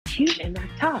cute in that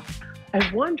top.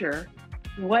 I wonder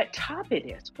what top it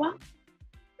is. Well,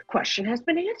 the question has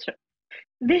been answered.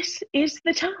 This is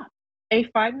the top,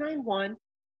 A591113,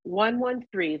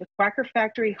 the Quacker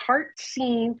Factory Heart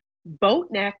Scene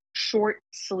Boat Neck Short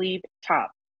Sleeve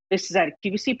Top. This is at a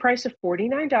QVC price of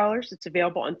 $49. It's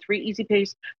available on 3 easy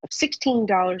pays of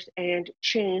 $16 and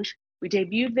change. We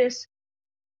debuted this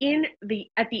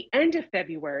at the end of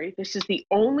February. This is the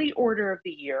only order of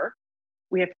the year.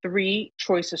 We have 3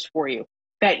 choices for you.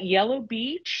 That yellow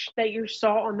beach that you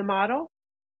saw on the model,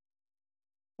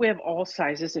 we have all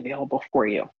sizes available for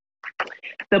you.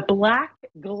 The black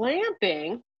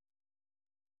glamping,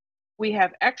 we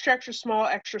have extra,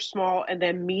 extra small, and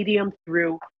then medium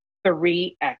through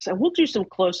 3X. And we'll do some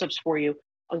close-ups for you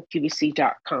on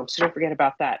QVC.com, so don't forget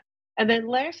about that. And then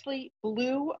lastly,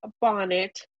 blue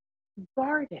bonnet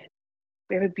garden.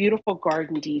 We have a beautiful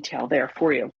garden detail there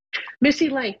for you. Missy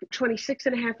length,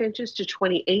 26.5 inches to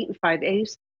 28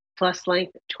 5/8, plus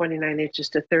length, 29 inches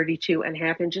to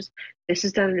 32.5 inches. This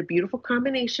is done in a beautiful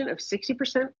combination of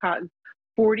 60% cotton,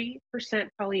 40%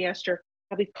 polyester.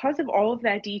 Now, because of all of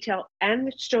that detail and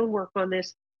the stonework on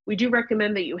this, we do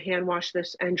recommend that you hand wash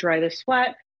this and dry this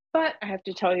flat. But I have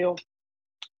to tell you,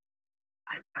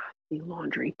 I'm not the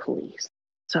laundry police,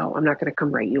 so I'm not going to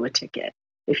come write you a ticket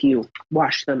if you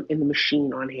wash them in the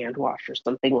machine on hand wash or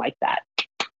something like that.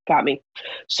 Got me?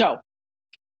 So,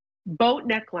 boat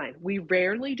neckline. We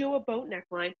rarely do a boat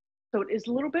neckline, so it is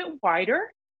a little bit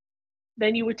wider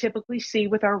than you would typically see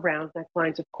with our round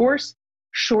necklines. Of course,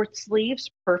 short sleeves,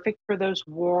 perfect for those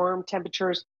warm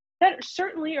temperatures that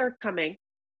certainly are coming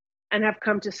and have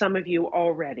come to some of you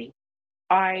already.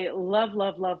 I love,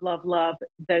 love, love, love, love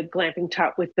the glamping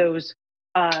top with those.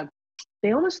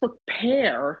 They almost look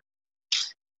pear,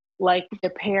 like the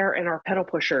pear in our pedal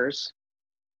pushers.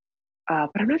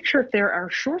 But I'm not sure if there are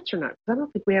shorts or not, because I don't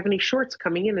think we have any shorts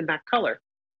coming in that color.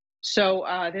 So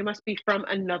they must be from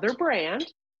another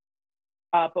brand,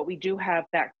 but we do have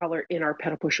that color in our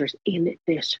pedal pushers in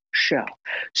this show.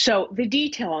 So the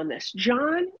detail on this,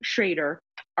 John Schrader,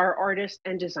 our artist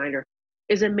and designer,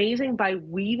 is amazing by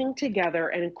weaving together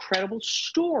an incredible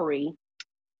story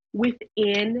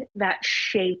within that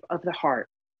shape of the heart.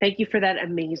 Thank you for that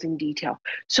amazing detail.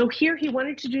 So here he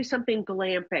wanted to do something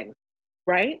glamping,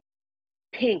 right?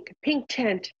 Pink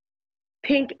tent,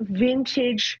 pink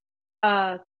vintage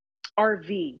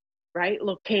RV, right?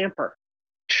 Little camper,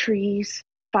 trees,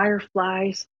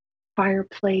 fireflies,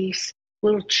 fireplace,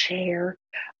 little chair,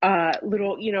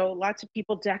 lots of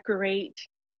people decorate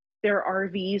their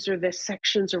RVs or the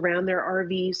sections around their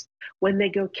RVs when they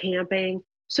go camping.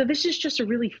 So this is just a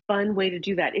really fun way to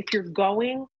do that. If you're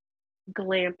going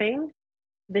glamping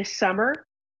this summer,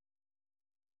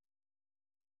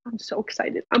 I'm so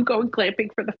excited. I'm going glamping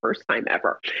for the first time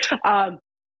ever.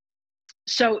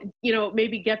 So,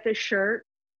 maybe get this shirt,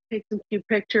 take some cute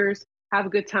pictures, have a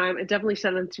good time, and definitely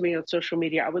send them to me on social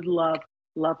media. I would love,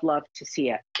 love, love to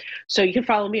see it. So you can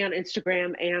follow me on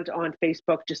Instagram and on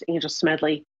Facebook, just Angel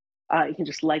Smedley. You can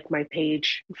just like my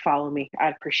page, follow me.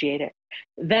 I'd appreciate it.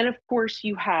 Then, of course,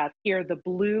 you have here the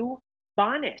blue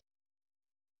bonnet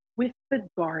with the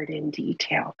garden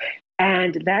detail.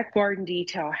 And that garden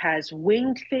detail has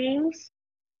winged things,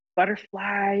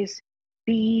 butterflies,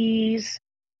 bees,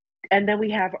 and then we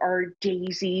have our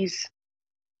daisies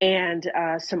and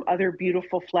some other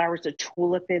beautiful flowers, a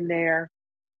tulip in there.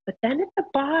 But then at the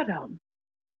bottom,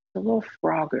 the little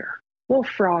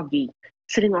froggy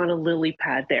sitting on a lily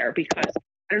pad there, because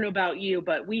I don't know about you,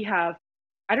 but I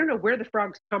don't know where the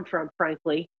frogs come from,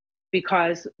 frankly,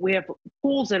 because we have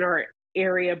pools in our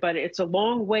area, but it's a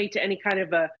long way to any kind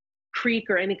of a creek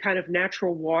or any kind of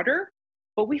natural water.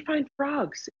 But we find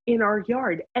frogs in our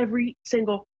yard every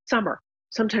single summer.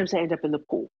 Sometimes they end up in the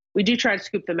pool. We do try to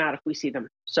scoop them out if we see them,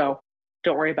 so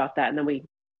don't worry about that. And then we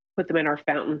put them in our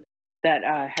fountain that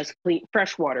has clean,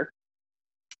 fresh water.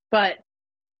 But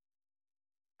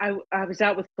I was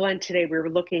out with Glenn today. We were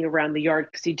looking around the yard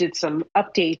because he did some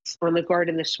updates on the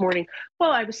garden this morning while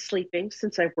I was sleeping,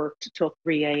 since I worked till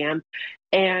 3 a.m.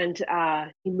 And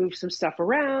he moved some stuff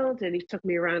around, and he took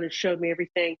me around and showed me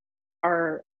everything.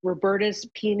 Our Roberta's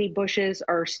peony bushes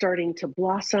are starting to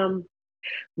blossom.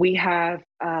 We have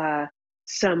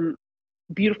some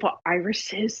beautiful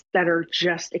irises that are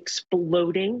just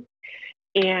exploding.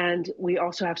 And we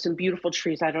also have some beautiful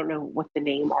trees. I don't know what the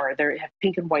name are. They have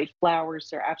pink and white flowers.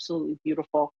 They're absolutely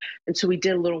beautiful. And so we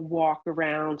did a little walk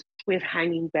around. We have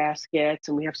hanging baskets,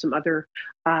 and we have some other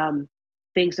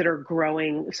things that are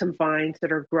growing, some vines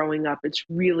that are growing up. It's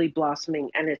really blossoming,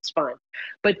 and it's fun.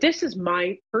 But this is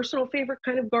my personal favorite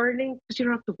kind of gardening, because you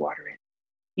don't have to water it.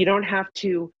 You don't have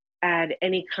to add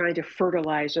any kind of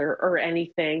fertilizer or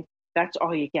anything. That's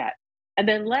all you get. And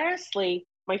then lastly,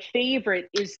 my favorite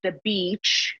is the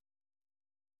beach.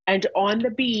 And on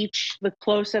the beach, the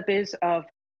close-up is of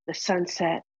the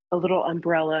sunset, a little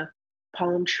umbrella,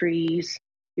 palm trees.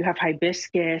 You have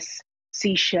hibiscus,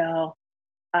 seashell,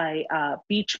 a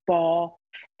beach ball.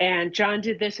 And John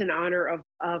did this in honor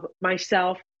of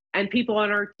myself and people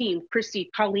on our team, Christy,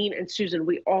 Colleen, and Susan.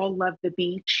 We all love the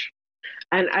beach.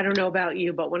 And I don't know about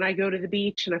you, but when I go to the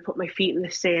beach and I put my feet in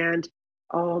the sand,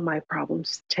 all my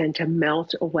problems tend to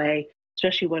melt away,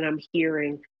 especially when I'm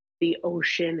hearing the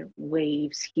ocean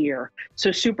waves here.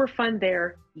 So super fun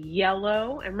there.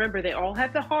 Yellow, and remember, they all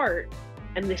have the heart,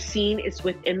 and the scene is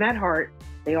within that heart.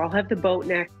 They all have the boat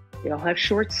neck. They all have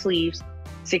short sleeves,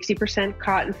 60%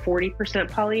 cotton,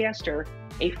 40% polyester,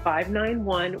 a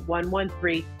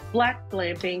 591113, black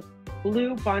glamping,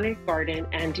 blue bonnet garden,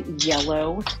 and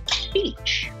yellow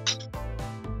beach.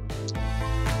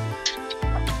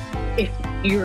 If